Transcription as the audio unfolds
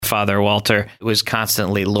Father Walter was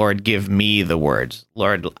constantly, Lord, give me the words.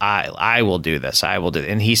 Lord, I will do this. I will do it.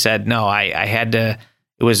 And he said, no, I had to,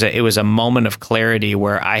 it was a moment of clarity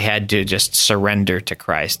where I had to just surrender to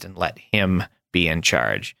Christ and let him be in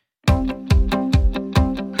charge.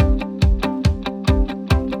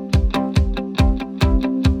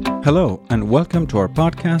 Hello, and welcome to our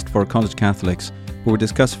podcast for college Catholics, where we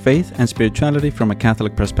discuss faith and spirituality from a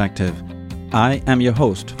Catholic perspective. I am your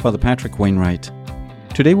host, Father Patrick Wainwright.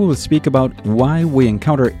 Today we will speak about why we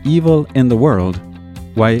encounter evil in the world,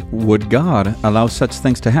 why would God allow such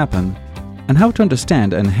things to happen, and how to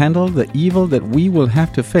understand and handle the evil that we will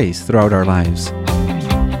have to face throughout our lives.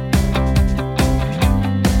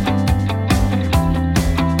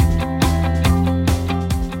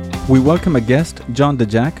 We welcome a guest, John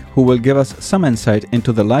DeJack, who will give us some insight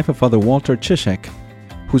into the life of Father Walter Ciszek,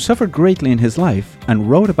 who suffered greatly in his life and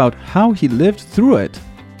wrote about how he lived through it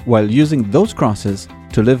while using those crosses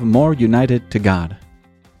to live more united to God.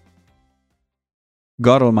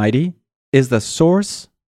 God Almighty is the source,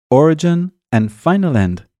 origin, and final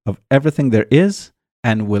end of everything there is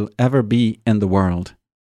and will ever be in the world.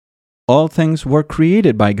 All things were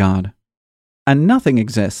created by God, and nothing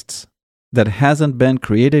exists that hasn't been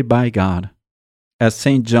created by God, as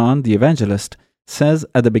St. John the Evangelist says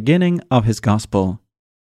at the beginning of his Gospel.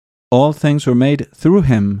 All things were made through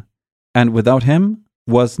him, and without him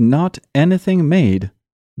was not anything made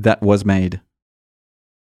that was made.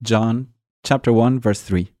 John chapter 1, verse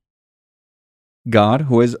 3. God,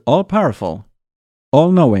 who is all-powerful,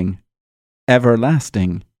 all-knowing,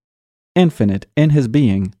 everlasting, infinite in his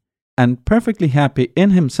being, and perfectly happy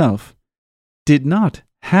in himself, did not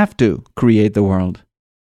have to create the world.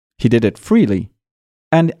 He did it freely,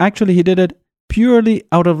 and actually he did it purely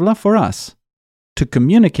out of love for us, to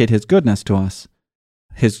communicate his goodness to us,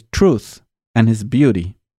 his truth, and his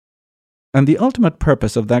beauty. And the ultimate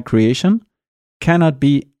purpose of that creation cannot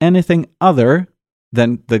be anything other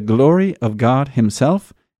than the glory of God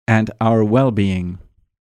himself and our well-being.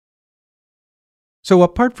 So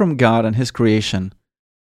apart from God and his creation,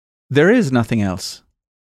 there is nothing else.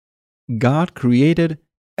 God created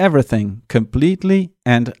everything completely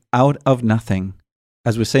and out of nothing.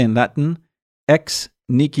 As we say in Latin, ex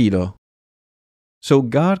nihilo. So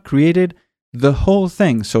God created the whole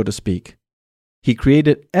thing, so to speak. He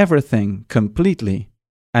created everything completely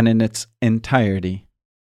and in its entirety.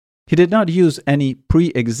 He did not use any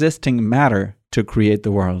pre-existing matter to create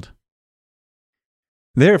the world.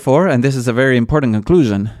 Therefore, and this is a very important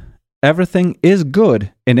conclusion, everything is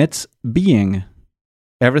good in its being.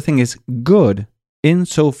 Everything is good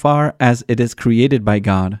insofar as it is created by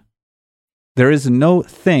God. There is no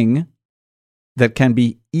thing that can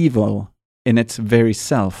be evil in its very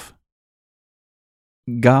self.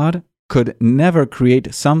 God could never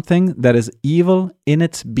create something that is evil in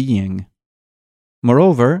its being.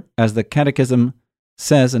 Moreover, as the Catechism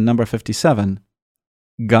says in number 57,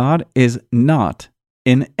 God is not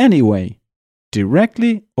in any way,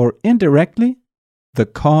 directly or indirectly, the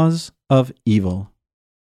cause of evil.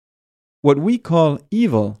 What we call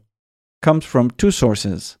evil comes from two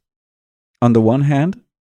sources. On the one hand,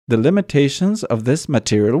 the limitations of this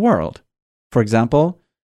material world. For example,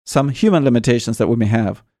 some human limitations that we may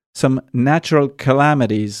have, some natural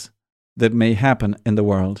calamities that may happen in the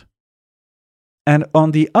world. And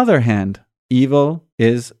on the other hand, evil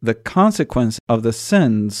is the consequence of the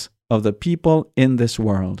sins of the people in this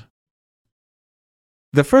world.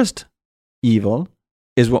 The first evil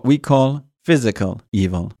is what we call physical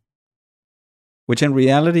evil, which in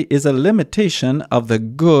reality is a limitation of the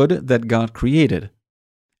good that God created.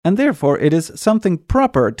 And therefore it is something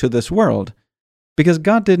proper to this world, because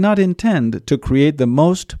God did not intend to create the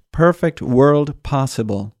most perfect world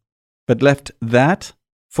possible, but left that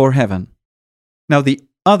for heaven. Now the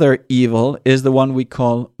other evil is the one we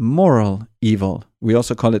call moral evil. We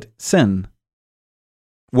also call it sin.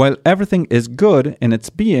 While everything is good in its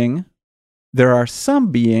being, there are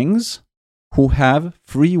some beings who have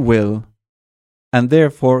free will and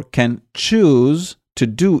therefore can choose to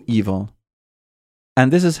do evil.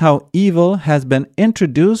 And this is how evil has been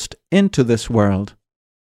introduced into this world.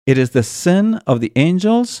 It is the sin of the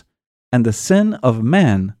angels and the sin of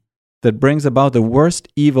man that brings about the worst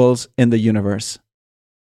evils in the universe.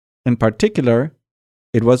 In particular,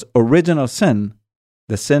 it was original sin,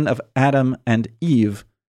 the sin of Adam and Eve,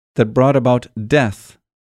 that brought about death,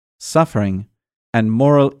 suffering, and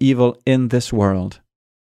moral evil in this world.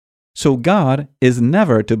 So God is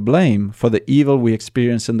never to blame for the evil we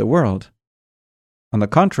experience in the world. On the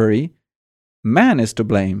contrary, man is to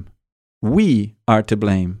blame. We are to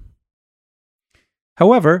blame.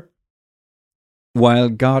 However, while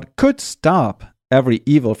God could stop every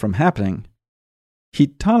evil from happening. He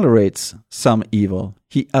tolerates some evil.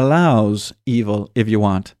 He allows evil, if you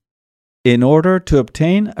want, in order to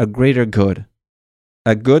obtain a greater good,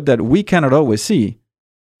 a good that we cannot always see,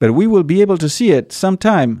 but we will be able to see it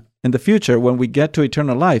sometime in the future when we get to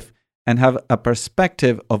eternal life and have a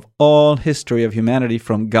perspective of all history of humanity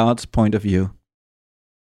from God's point of view.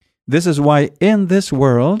 This is why in this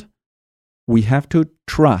world, we have to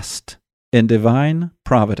trust in divine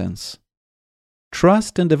providence.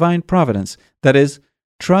 Trust in divine providence. That is,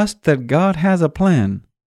 trust that God has a plan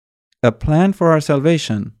for our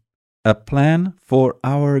salvation, a plan for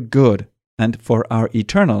our good and for our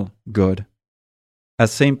eternal good.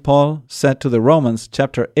 As St. Paul said to the Romans,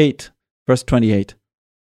 chapter 8, verse 28,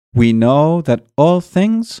 we know that all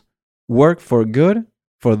things work for good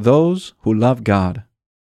for those who love God.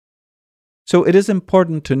 So it is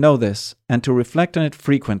important to know this and to reflect on it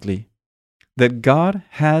frequently, that God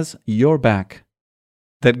has your back,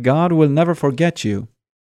 that God will never forget you,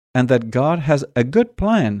 and that God has a good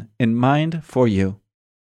plan in mind for you,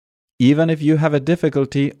 even if you have a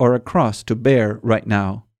difficulty or a cross to bear right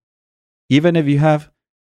now, even if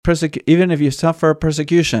you suffer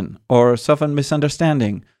persecution or suffer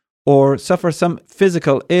misunderstanding or suffer some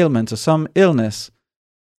physical ailment or some illness,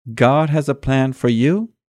 God has a plan for you,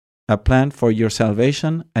 a plan for your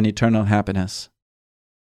salvation and eternal happiness.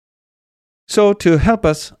 So to help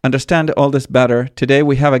us understand all this better, today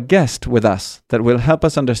we have a guest with us that will help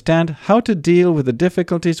us understand how to deal with the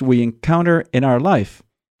difficulties we encounter in our life.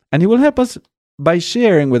 And he will help us by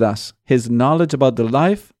sharing with us his knowledge about the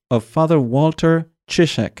life of Father Walter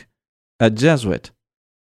Ciszek, a Jesuit,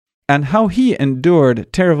 and how he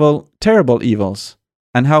endured terrible evils,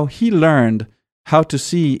 and how he learned how to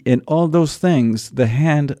see in all those things the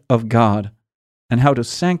hand of God, and how to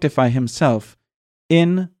sanctify himself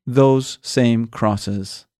in those same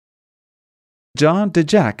crosses. John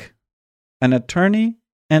DeJack, an attorney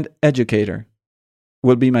and educator,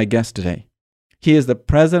 will be my guest today. He is the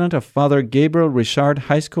president of Father Gabriel Richard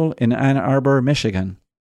High School in Ann Arbor, Michigan.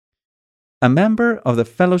 A member of the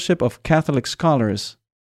Fellowship of Catholic Scholars,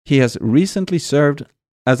 he has recently served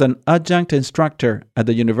as an adjunct instructor at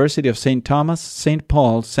the University of St. Thomas St.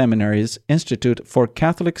 Paul Seminary's Institute for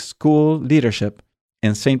Catholic School Leadership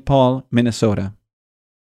in St. Paul, Minnesota.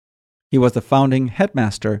 He was the founding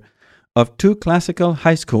headmaster of 2 classical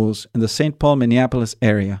high schools in the St. Paul, Minneapolis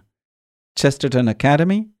area, Chesterton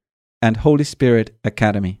Academy and Holy Spirit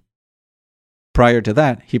Academy. Prior to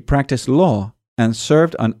that, he practiced law and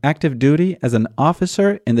served on active duty as an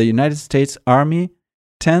officer in the United States Army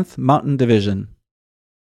 10th Mountain Division.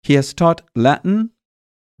 He has taught Latin,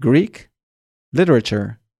 Greek,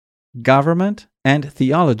 literature, government, and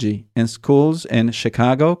theology in schools in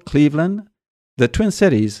Chicago, Cleveland, the Twin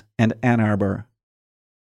Cities, and Ann Arbor.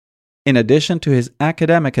 In addition to his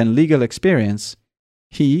academic and legal experience,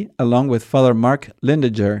 he, along with Father Mark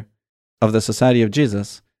Lindinger of the Society of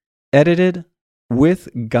Jesus, edited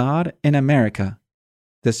With God in America,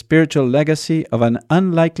 the Spiritual Legacy of an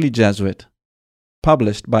Unlikely Jesuit,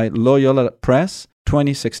 published by Loyola Press,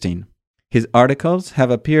 2016. His articles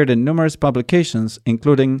have appeared in numerous publications,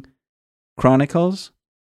 including Chronicles,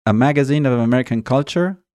 a magazine of American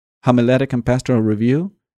culture, Homiletic and Pastoral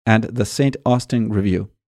Review, and the St. Austin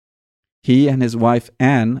Review. He and his wife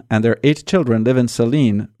Anne and their 8 children live in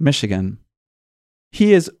Saline, Michigan.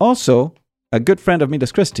 He is also a good friend of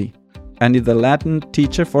Miles Christi and is the Latin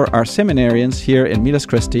teacher for our seminarians here in Miles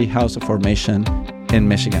Christi House of Formation in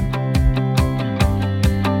Michigan.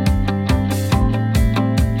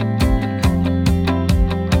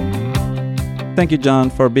 Thank you, John,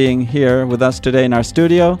 for being here with us today in our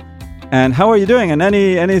studio. And how are you doing? And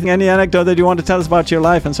any anecdote that you want to tell us about your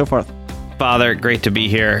life and so forth? Father, great to be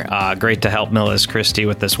here. Great to help Miles Christi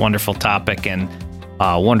with this wonderful topic and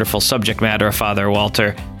wonderful subject matter of Father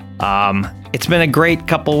Walter. It's been a great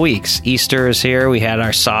couple weeks. Easter is here. We had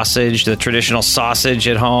our sausage, the traditional sausage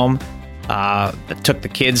at home. Took the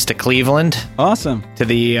kids to Cleveland. Awesome. To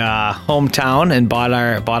the hometown and bought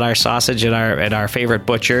our sausage at our favorite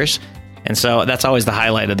butcher's. And so that's always the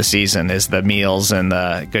highlight of the season, is the meals and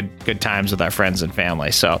the good times with our friends and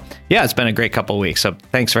family. So, yeah, it's been a great couple of weeks. So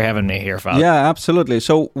thanks for having me here, Father. Yeah, absolutely.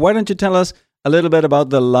 So why don't you tell us a little bit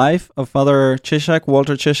about the life of Father Ciszek,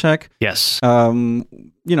 Walter Ciszek? Yes. A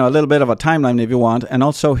little bit of a timeline if you want, and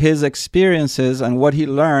also his experiences and what he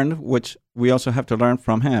learned, which we also have to learn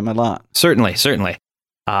from him a lot. Certainly.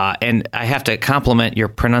 And I have to compliment your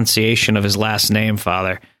pronunciation of his last name,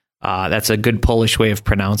 Father. That's a good Polish way of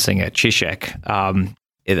pronouncing it, Ciszek.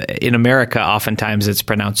 In America, oftentimes it's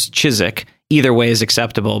pronounced Ciszek. Either way is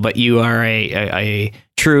acceptable, but you are a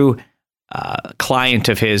true client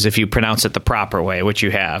of his if you pronounce it the proper way, which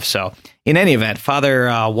you have. So in any event, Father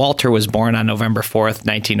Walter was born on November 4th,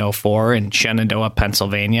 1904 in Shenandoah,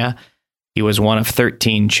 Pennsylvania. He was one of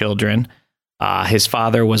 13 children. His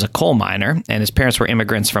father was a coal miner, and his parents were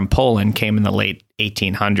immigrants from Poland, came in the late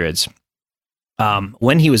 1800s.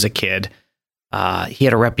 When he was a kid, he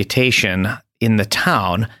had a reputation in the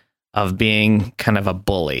town of being kind of a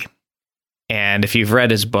bully. And if you've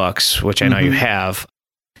read his books, which I know you have,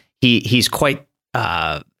 he's quite,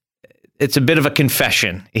 it's a bit of a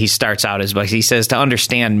confession. He starts out his books. He says, to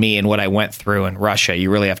understand me and what I went through in Russia,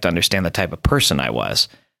 you really have to understand the type of person I was.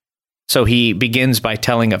 So he begins by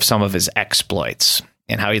telling of some of his exploits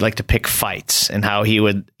and how he liked to pick fights and how he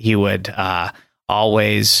would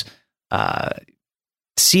always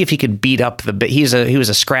see if he could beat up he was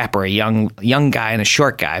a scrapper, a young guy and a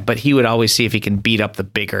short guy, but he would always see if he can beat up the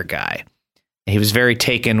bigger guy. He was very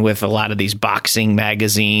taken with a lot of these boxing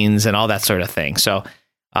magazines and all that sort of thing. So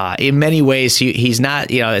in many ways, he's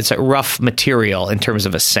not, it's a rough material in terms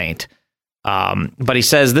of a saint. But he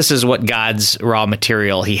says this is what God's raw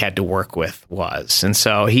material he had to work with was. And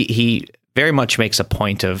so he very much makes a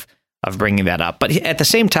point of bringing that up. But at the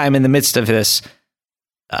same time, in the midst of this,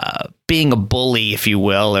 being a bully, if you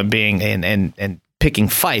will, and being and picking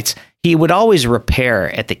fights, he would always repair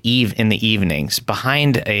in the evenings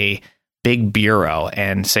behind a big bureau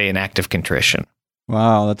and say an act of contrition.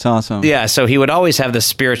 Wow, that's awesome. Yeah, so he would always have this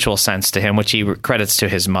spiritual sense to him, which he credits to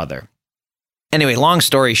his mother. Anyway, long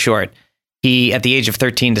story short, he, at the age of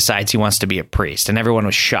 13, decides he wants to be a priest, and everyone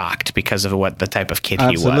was shocked because of what the type of kid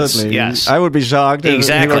he was. Absolutely. Yes, I would be shocked if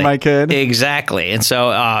he were my kid. Exactly, and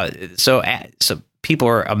so people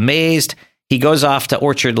are amazed. He goes off to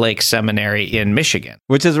Orchard Lake Seminary in Michigan,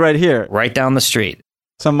 which is right here, right down the street,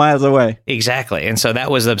 some miles away. Exactly, and so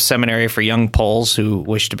that was a seminary for young Poles who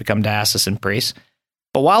wished to become diocesan priests.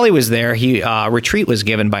 But while he was there, retreat was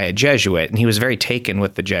given by a Jesuit, and he was very taken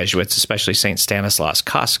with the Jesuits, especially St. Stanislaus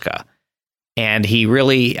Kostka. And he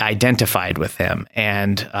really identified with him.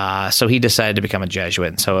 And so he decided to become a Jesuit.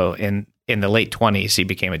 And so in the late 20s, he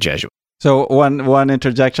became a Jesuit. So one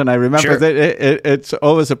interjection I remember, Sure. It's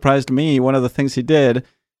always surprised me. One of the things he did,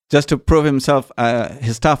 just to prove himself,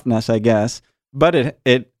 his toughness, I guess, but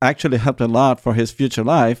it actually helped a lot for his future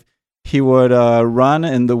life. He would run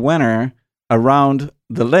in the winter around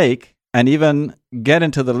the lake and even get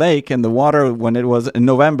into the lake in the water when it was in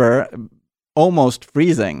November, almost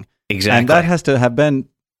freezing. Exactly. And that has to have been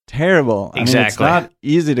terrible. Exactly. I mean, it's not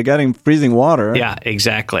easy to get in freezing water. Yeah,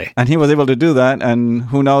 exactly. And he was able to do that, and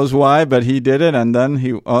who knows why, but he did it. And then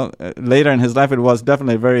later in his life, it was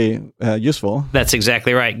definitely very useful. That's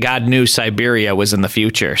exactly right. God knew Siberia was in the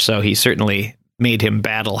future, so he certainly made him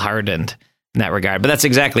battle-hardened in that regard. But that's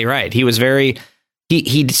exactly right. He was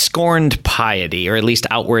he scorned piety, or at least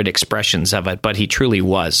outward expressions of it, but he truly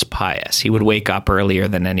was pious. He would wake up earlier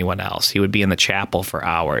than anyone else. He would be in the chapel for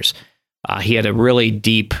hours. He had a really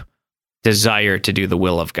deep desire to do the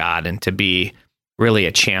will of God and to be really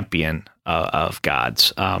a champion of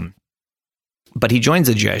God's. But he joins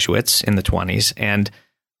the Jesuits in the 20s, and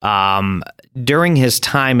during his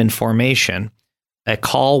time in formation, a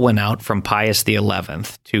call went out from Pius XI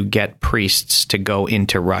to get priests to go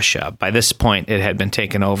into Russia. By this point, it had been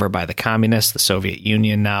taken over by the communists, the Soviet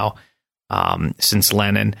Union now, since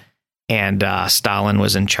Lenin, and Stalin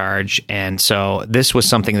was in charge. And so this was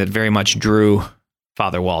something that very much drew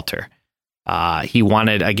Father Walter. He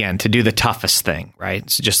wanted, again, to do the toughest thing, right?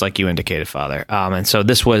 So just like you indicated, Father. And so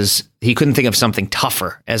he couldn't think of something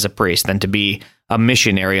tougher as a priest than to be a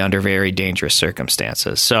missionary under very dangerous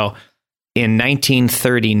circumstances. So in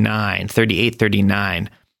 1938-39,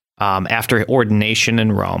 after ordination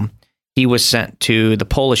in Rome, he was sent to the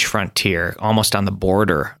Polish frontier, almost on the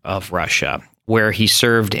border of Russia, where he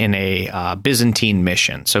served in a Byzantine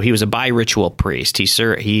mission. So he was a bi-ritual priest.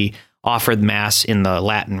 He offered Mass in the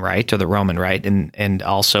Latin Rite or the Roman Rite, and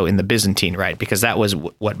also in the Byzantine Rite, because that was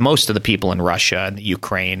what most of the people in Russia and the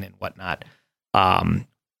Ukraine and whatnot,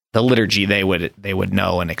 the liturgy they would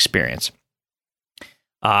know and experience.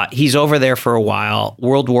 He's over there for a while.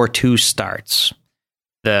 World War II starts.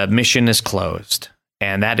 The mission is closed,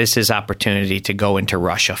 and that is his opportunity to go into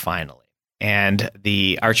Russia finally. And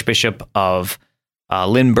the Archbishop of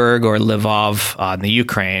Limburg or Lvov in the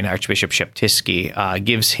Ukraine, Archbishop Sheptytsky,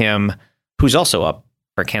 gives him, who's also up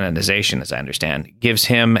for canonization, as I understand, gives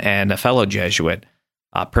him and a fellow Jesuit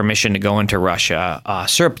permission to go into Russia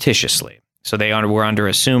surreptitiously. So they were under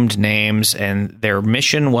assumed names, and their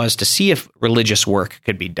mission was to see if religious work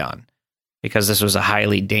could be done, because this was a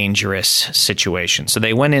highly dangerous situation. So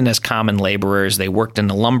they went in as common laborers. They worked in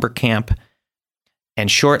the lumber camp. And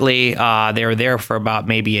shortly, they were there for about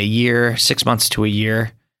maybe a year, 6 months to a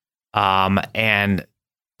year. And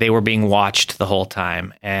they were being watched the whole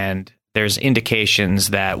time. And there's indications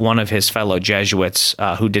that one of his fellow Jesuits,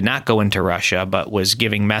 who did not go into Russia, but was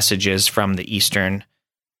giving messages from the eastern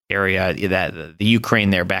area, that the Ukraine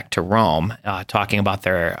there, back to Rome, talking about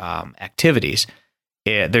their activities.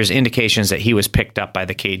 There's indications that he was picked up by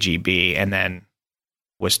the KGB and then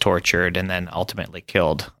was tortured and then ultimately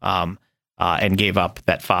killed, and gave up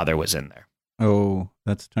that father was in there. Oh,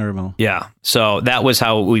 that's terrible. Yeah. So that was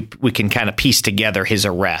how we can kind of piece together his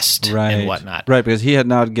arrest and whatnot. Right, because he had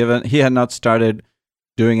not started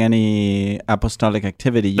doing any apostolic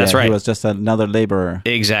activity yet. That's right. He was just another laborer.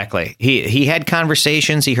 Exactly. He had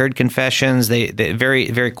conversations. He heard confessions. They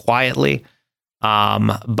very, very quietly.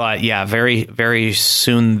 But yeah, very, very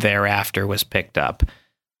soon thereafter was picked up.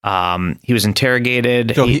 He was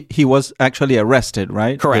interrogated. So he was actually arrested,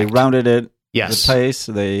 right? Correct. They rounded it. Yes. The place,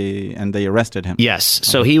 they arrested him. Yes.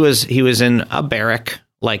 So he was in a barrack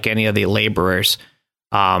like any of the laborers.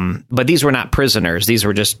 But these were not prisoners. These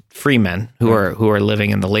were just freemen who are living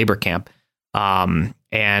in the labor camp. And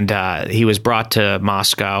he was brought to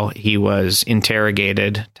Moscow. He was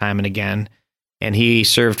interrogated time and again, and he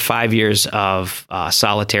served 5 years of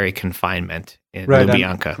solitary confinement in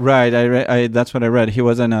Lubyanka. Right. That's what I read. He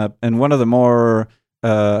was in one of the more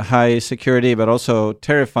high security but also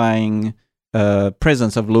terrifying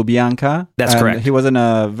prisons of Lubyanka. That's correct. He was in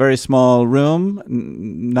a very small room,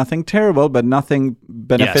 nothing terrible, but nothing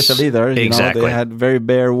beneficial either. Exactly. They had very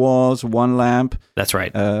bare walls, one lamp. That's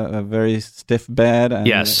right. A very stiff bed,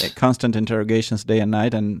 and constant interrogations day and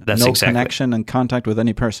night, and connection and contact with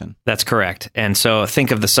any person. That's correct. And so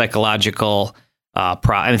think of the psychological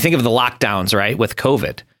think of the lockdowns, right, with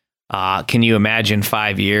COVID. Can you imagine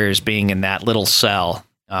 5 years being in that little cell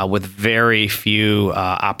with very few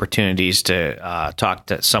opportunities to talk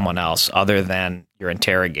to someone else other than your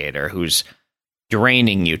interrogator, who's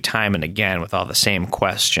draining you time and again with all the same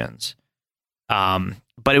questions?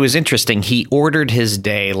 But it was interesting. He ordered his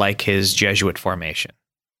day like his Jesuit formation.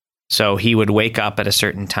 So he would wake up at a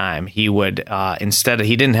certain time. He would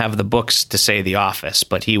he didn't have the books to say the office,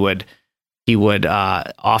 but he would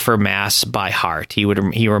offer Mass by heart. He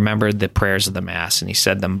remembered the prayers of the Mass and he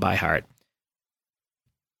said them by heart.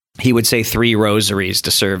 He would say 3 rosaries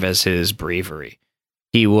to serve as his breviary.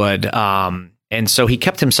 He would, and so he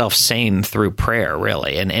kept himself sane through prayer,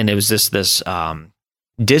 really. And it was this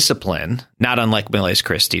discipline, not unlike Miles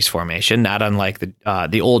Christi's formation, not unlike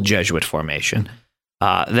the old Jesuit formation,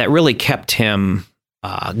 that really kept him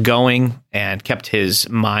going and kept his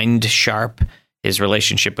mind sharp, his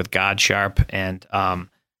relationship with God sharp, and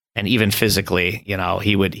even physically,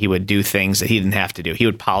 he would do things that he didn't have to do. He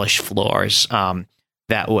would polish floors.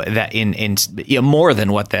 That in more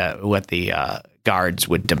than what the guards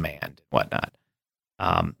would demand, whatnot.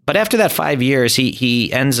 But after that 5 years,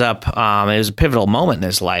 he ends up. It was a pivotal moment in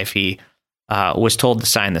his life. He was told to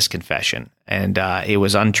sign this confession, and it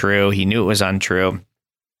was untrue. He knew it was untrue,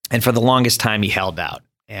 and for the longest time, he held out,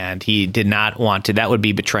 and he did not want to. That would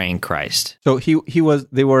be betraying Christ. So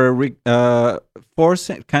they were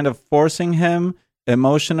forcing him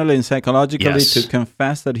emotionally and psychologically to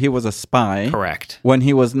confess that he was a spy. Correct. When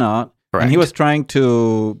he was not. Correct. And he was trying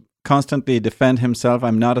to constantly defend himself.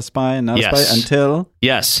 I'm not a spy, I'm not a spy, until...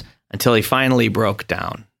 Yes, until he finally broke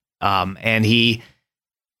down. And he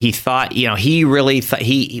thought, he really thought,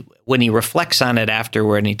 when he reflects on it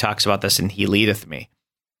afterward and he talks about this in He Leadeth Me,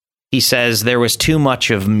 he says, there was too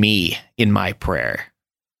much of me in my prayer.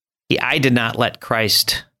 I did not let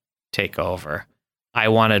Christ take over. I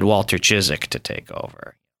wanted Walter Chizik to take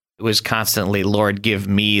over. It was constantly, Lord, give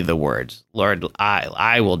me the words. Lord,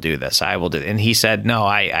 I will do this. I will do it. And he said, no,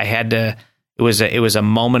 I had to. It was a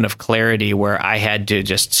moment of clarity where I had to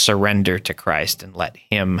just surrender to Christ and let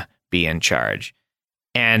him be in charge.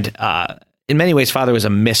 And in many ways, Father was a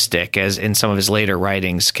mystic, as in some of his later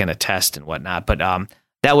writings can attest and whatnot. But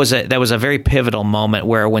that was a very pivotal moment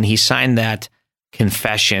where when he signed that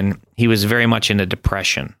confession, he was very much in a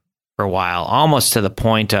depression for a while, almost to the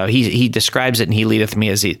point of he describes it in He Leadeth Me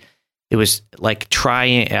as it was like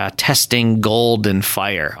testing gold in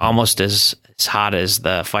fire, almost as hot as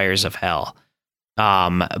the fires of hell.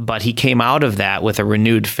 But he came out of that with a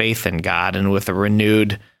renewed faith in God and with a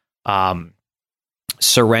renewed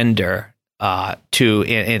surrender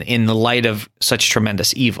in the light of such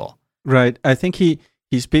tremendous evil. Right. I think he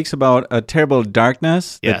speaks about a terrible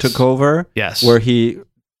darkness that took over. Yes. Where he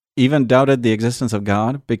even doubted the existence of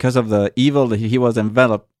God because of the evil that he was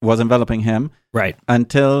enveloping him. Right.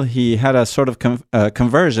 Until he had a sort of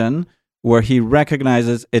conversion where he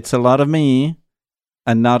recognizes it's a lot of me,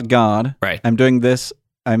 and not God. Right. I'm doing this.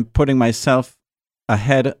 I'm putting myself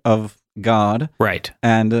ahead of God. Right.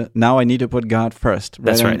 And now I need to put God first. Right?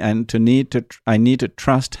 That's right. I need to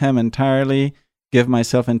trust Him entirely, give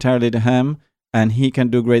myself entirely to Him, and He can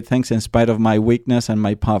do great things in spite of my weakness and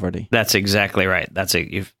my poverty. That's exactly right.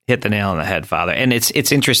 You've hit the nail on the head, Father. And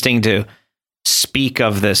it's interesting to speak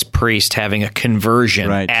of this priest having a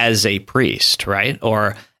conversion as a priest, right?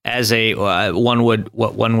 Or as a what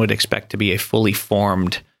one would expect to be a fully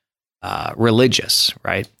formed religious,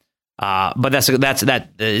 right? But that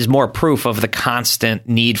is more proof of the constant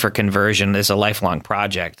need for conversion as a lifelong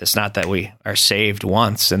project. It's not that we are saved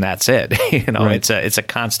once and that's it. It's a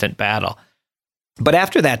constant battle. But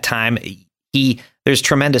after that time, there's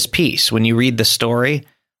tremendous peace when you read the story.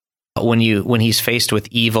 When he's faced with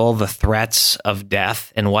evil, the threats of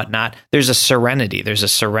death and whatnot, there's a serenity, there's a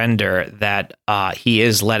surrender that he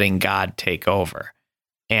is letting God take over,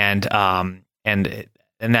 and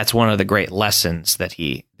that's one of the great lessons that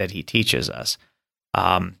he teaches us.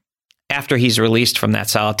 After he's released from that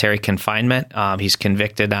solitary confinement, he's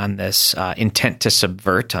convicted on this intent to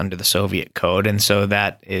subvert under the Soviet code, and so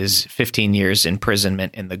that is 15 years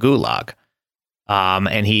imprisonment in the Gulag.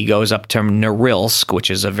 And he goes up to Norilsk,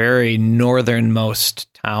 which is a very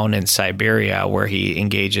northernmost town in Siberia, where he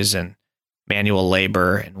engages in manual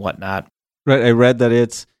labor and whatnot. Right, I read that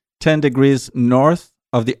it's 10 degrees north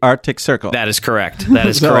of the Arctic Circle. That is correct. That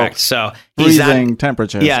is correct. So he's freezing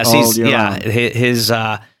temperatures. Yes, round.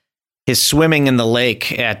 His swimming in the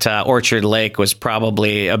lake at Orchard Lake was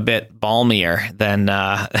probably a bit balmier than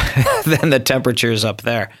the temperatures up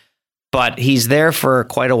there. But he's there for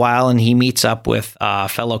quite a while, and he meets up with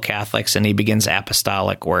fellow Catholics, and he begins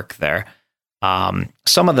apostolic work there.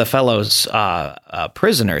 Some of the fellows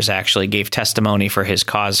prisoners actually gave testimony for his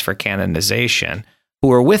cause for canonization, who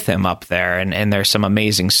were with him up there, and there's some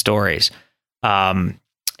amazing stories.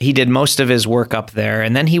 He did most of his work up there,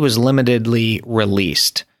 and then he was limitedly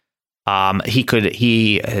released.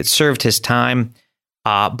 He had served his time,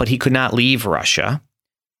 but he could not leave Russia.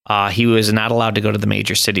 He was not allowed to go to the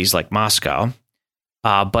major cities like Moscow,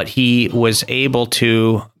 but he was able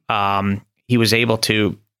to go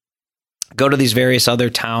to these various other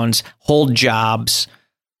towns, hold jobs,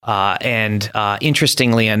 and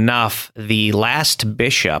interestingly enough, the last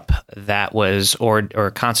bishop that was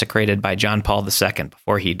or consecrated by John Paul II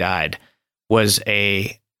before he died was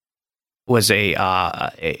a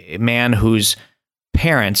man whose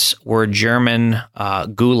parents were German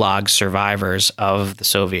Gulag survivors of the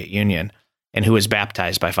Soviet Union, and who was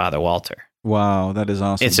baptized by Father Walter. Wow, that is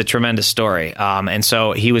awesome. It's a tremendous story. And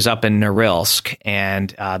so he was up in Norilsk,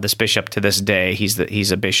 and this bishop to this day,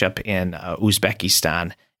 he's a bishop in Uzbekistan,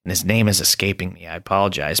 and his name is escaping me. I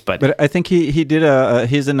apologize, but I think he did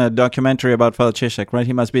he's in a documentary about Father Zizek, right?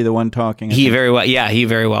 He must be the one talking. He very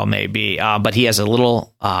well may be, but he has a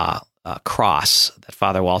little cross that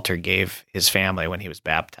Father Walter gave his family when he was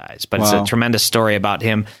baptized. But It's a tremendous story about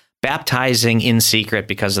him baptizing in secret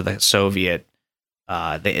because of the Soviet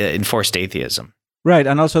the enforced atheism. Right,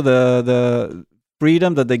 and also the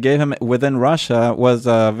freedom that they gave him within Russia was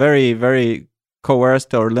a very, very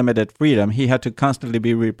coerced or limited freedom. He had to constantly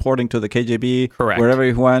be reporting to the KGB. Correct. Wherever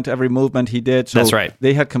he went, every movement he did. So that's right.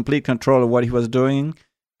 They had complete control of what he was doing,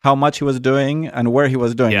 how much he was doing, and where he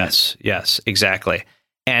was doing it. Yes, exactly.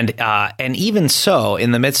 And even so,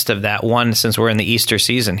 in the midst of that, since we're in the Easter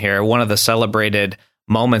season here, one of the celebrated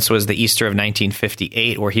moments was the Easter of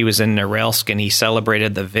 1958, where he was in Norilsk and he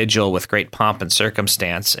celebrated the vigil with great pomp and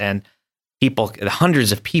circumstance, and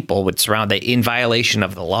hundreds of people would surround in violation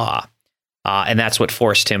of the law. And that's what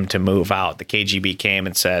forced him to move out. The KGB came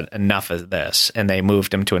and said, enough of this, and they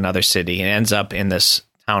moved him to another city, and ends up in this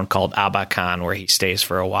town called Abakan, where he stays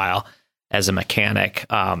for a while as a mechanic,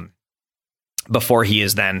 before he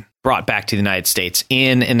is then brought back to the United States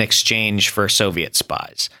in exchange for Soviet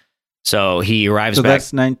spies. So he arrives back. So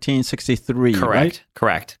that's 1963, right?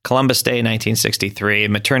 Correct. Columbus Day, 1963.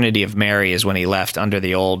 Maternity of Mary is when he left under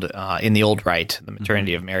the old, in the old rite. The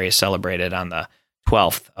Maternity of Mary is celebrated on the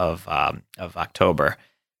 12th of October.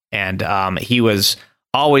 And he was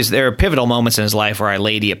always, there are pivotal moments in his life where Our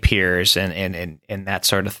Lady appears and that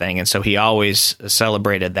sort of thing. And so he always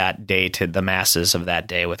celebrated that day to the masses of that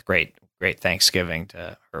day with great thanksgiving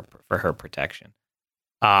to her for her protection.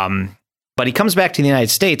 But he comes back to the United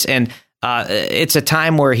States, and it's a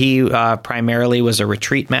time where he primarily was a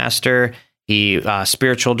retreat master,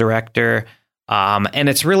 spiritual director, and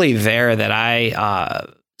it's really there that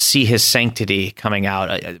I see his sanctity coming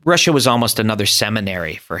out. Russia was almost another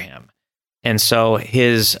seminary for him. And so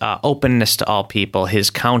his openness to all people, his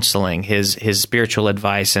counseling, his spiritual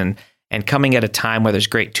advice, and and coming at a time where there's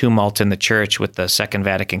great tumult in the church with the Second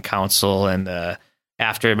Vatican Council and the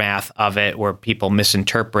aftermath of it, where people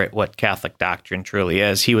misinterpret what Catholic doctrine truly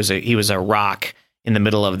is. He was a rock in the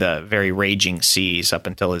middle of the very raging seas up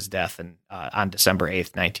until his death on December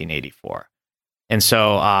 8th, 1984. And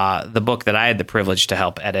so the book that I had the privilege to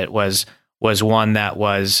help edit was one that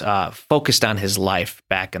was focused on his life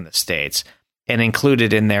back in the States, and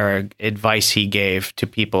included in there advice he gave to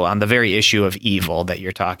people on the very issue of evil that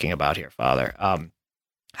you're talking about here, Father.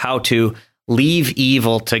 How to leave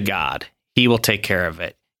evil to God. He will take care of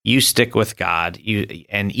it. You stick with God.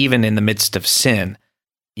 And even in the midst of sin,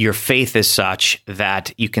 your faith is such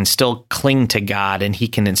that you can still cling to God, and he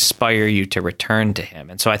can inspire you to return to him.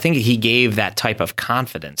 And so I think he gave that type of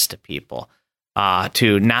confidence to people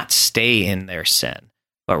to not stay in their sin,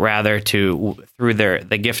 but rather to, through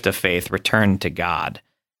the gift of faith, return to God.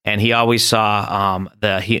 And he always saw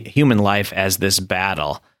the human life as this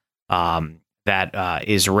battle that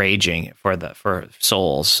is raging for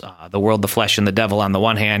souls, the world, the flesh, and the devil on the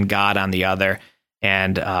one hand, God on the other.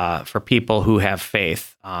 And for people who have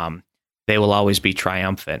faith, they will always be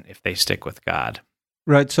triumphant if they stick with God.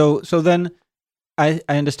 Right. So then I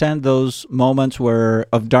understand those moments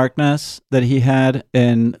of darkness that he had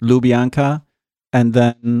in Lubyanka, and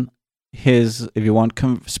then his, if you want,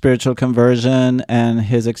 spiritual conversion and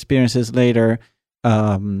his experiences later,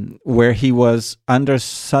 where he was under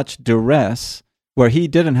such duress, where he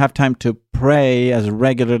didn't have time to pray as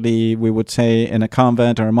regularly, we would say, in a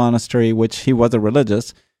convent or a monastery, which he was a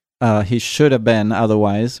religious. He should have been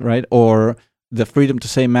otherwise, right? Or the freedom to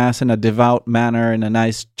say Mass in a devout manner in a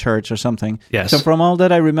nice church or something. Yes. So from all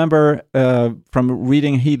that I remember from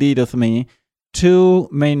reading He Leadeth Me, two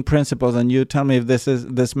main principles, and you tell me if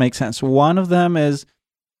this makes sense. One of them is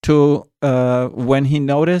to when he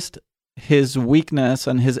noticed his weakness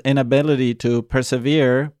and his inability to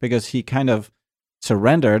persevere, because he kind of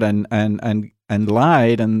surrendered and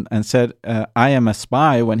lied and said, I am a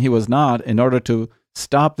spy, when he was not, in order to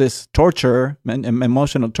stop this torture,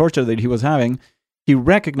 emotional torture that he was having. He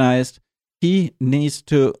recognized he needs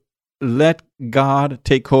to let God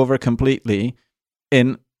take over completely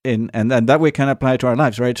and that we can apply to our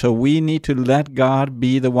lives, right? So we need to let God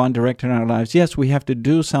be the one directing our lives. Yes, we have to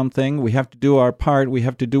do something. We have to do our part. We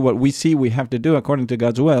have to do what we see we have to do according to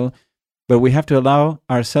God's will. But we have to allow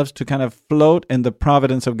ourselves to kind of float in the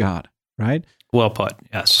providence of God, right? Well put,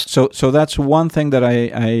 yes. So that's one thing that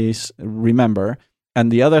I remember. And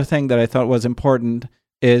the other thing that I thought was important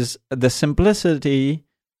is the simplicity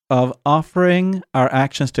of offering our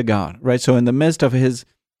actions to God, right? So in the midst of his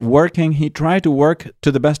working, he tried to work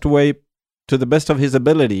to the best of his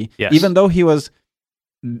ability. Yes. Even though he was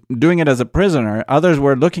doing it as a prisoner, others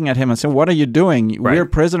were looking at him and saying, what are you doing? Right. We're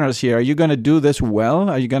prisoners here. Are you going to do this well?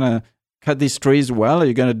 Are you going to cut these trees well? Are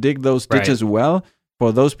you going to dig those ditches well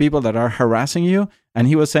for those people that are harassing you? And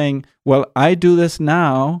he was saying, well, I do this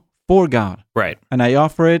now for God. Right. And I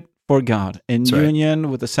offer it for God in That's union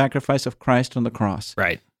with the sacrifice of Christ on the cross.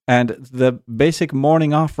 Right. And the basic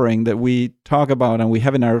morning offering that we talk about and we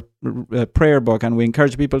have in our prayer book, and we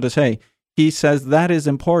encourage people to say, he says that is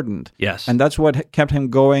important. Yes. And that's what kept him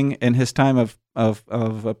going in his time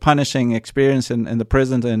of punishing experience in the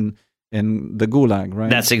prison and in the Gulag, right?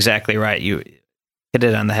 That's exactly right. You hit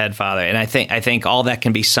it on the head, Father. And I think all that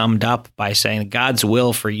can be summed up by saying God's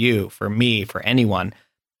will for you, for me, for anyone,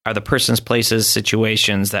 are the persons, places,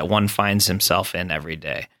 situations that one finds himself in every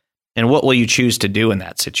day. And what will you choose to do in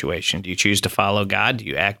that situation? Do you choose to follow God? Do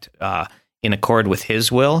you act in accord with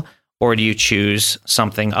his will? Or do you choose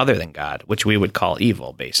something other than God, which we would call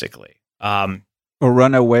evil, basically? Or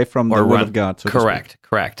run away from the will of God. So correct.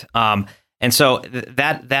 And so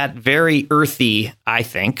that very earthy, I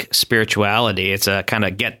think, spirituality, it's a kind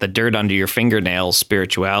of get the dirt under your fingernails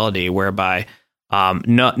spirituality, whereby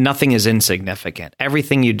nothing is insignificant.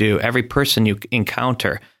 Everything you do, every person you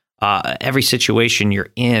encounter, every situation you're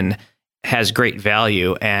in has great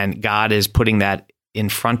value, and God is putting that in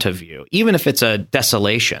front of you, even if it's a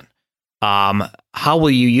desolation. How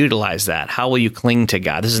will you utilize that? How will you cling to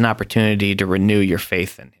God? This is an opportunity to renew your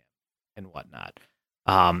faith in him and whatnot.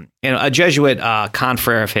 A Jesuit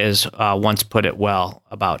confrere of his once put it well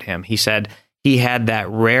about him. He said he had that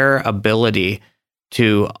rare ability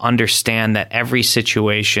to understand that every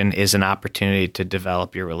situation is an opportunity to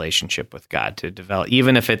develop your relationship with God, to develop,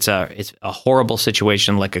 even if it's a horrible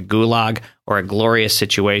situation like a gulag, or a glorious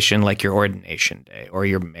situation like your ordination day or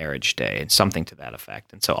your marriage day, and something to that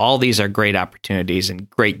effect. And so all these are great opportunities and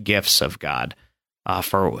great gifts of God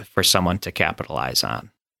for someone to capitalize on.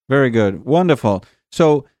 Very good. Wonderful.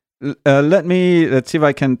 So let's see if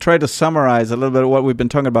I can try to summarize a little bit of what we've been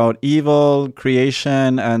talking about: evil,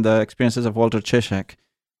 creation, and the experiences of Walter Ciszek.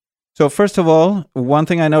 So first of all, one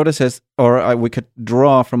thing I notice is, we could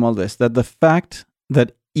draw from all this, that the fact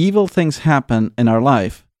that evil things happen in our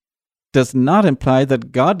life does not imply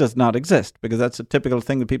that God does not exist, because that's a typical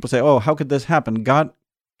thing that people say, oh, how could this happen? God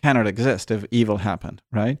cannot exist if evil happened,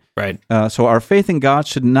 right? Right. So our faith in God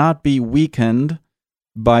should not be weakened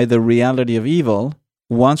by the reality of evil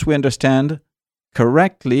once we understand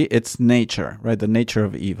correctly its nature, right? The nature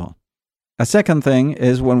of evil. A second thing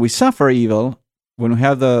is, when we suffer evil, when we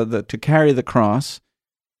have to carry the cross,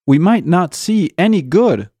 we might not see any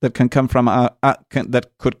good that can come from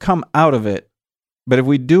that could come out of it. But if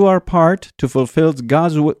we do our part to fulfill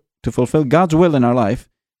God's will in our life,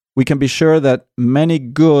 we can be sure that many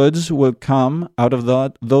goods will come out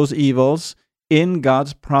of those evils in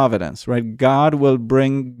God's providence, right? God will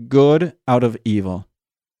bring good out of evil.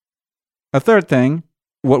 A third thing,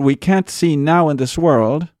 what we can't see now in this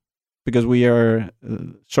world, because we are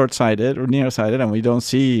short-sighted or nearsighted and we don't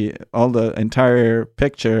see all the entire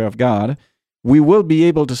picture of God, we will be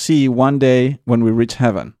able to see one day when we reach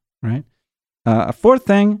heaven, right? A fourth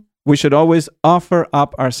thing, we should always offer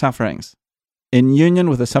up our sufferings in union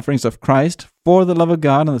with the sufferings of Christ for the love of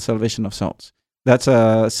God and the salvation of souls. That's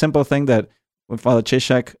a simple thing that Father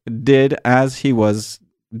Ciszek did as he was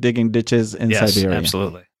digging ditches in Siberia. Yes,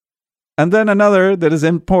 absolutely. And then another that is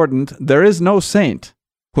important, there is no saint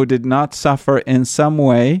who did not suffer in some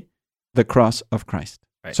way the cross of Christ.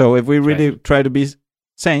 Right. So if we really try to be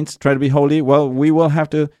saints, try to be holy, well, we will have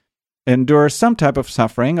to endure some type of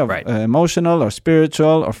suffering, of emotional or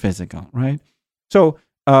spiritual or physical, right? So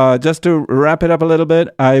just to wrap it up a little bit,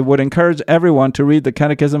 I would encourage everyone to read the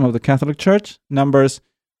Catechism of the Catholic Church, numbers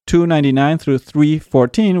 299 through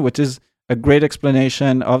 314, which is a great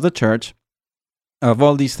explanation of the Church of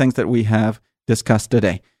all these things that we have discussed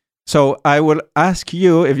today. So I would ask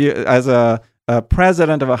you, if you, as a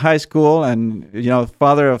president of a high school and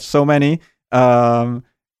father of so many,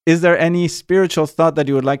 is there any spiritual thought that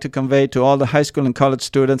you would like to convey to all the high school and college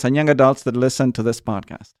students and young adults that listen to this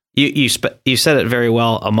podcast? You said it very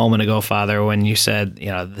well a moment ago, Father, when you said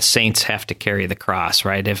the saints have to carry the cross,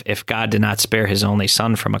 right? If God did not spare His only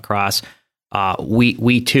Son from a cross,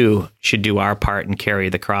 we too should do our part and carry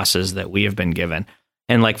the crosses that we have been given.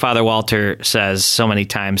 And like Father Walter says so many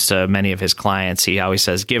times to many of his clients, he always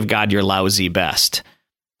says, "Give God your lousy best."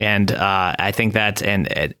 And I think that,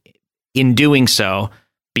 and in doing so,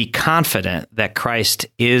 be confident that Christ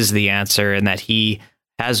is the answer and that He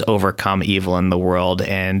has overcome evil in the world,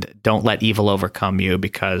 and don't let evil overcome you,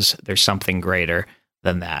 because there's something greater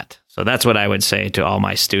than that. So that's what I would say to all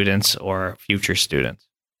my students or future students.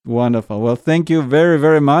 Wonderful. Well, thank you very,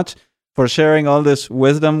 very much for sharing all this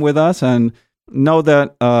wisdom with us, and know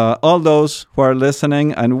that all those who are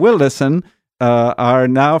listening and will listen are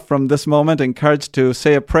now from this moment encouraged to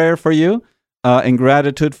say a prayer for you in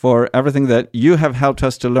gratitude for everything that you have helped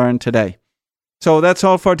us to learn today. So that's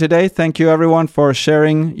all for today. Thank you, everyone, for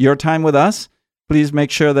sharing your time with us. Please make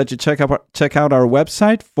sure that you check out our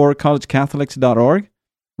website, forcollegecatholics.org.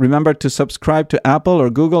 Remember to subscribe to Apple or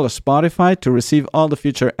Google or Spotify to receive all the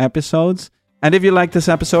future episodes. And if you like this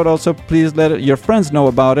episode also, please let your friends know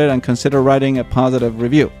about it and consider writing a positive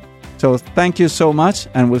review. So thank you so much,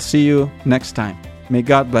 and we'll see you next time. May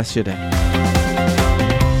God bless your day.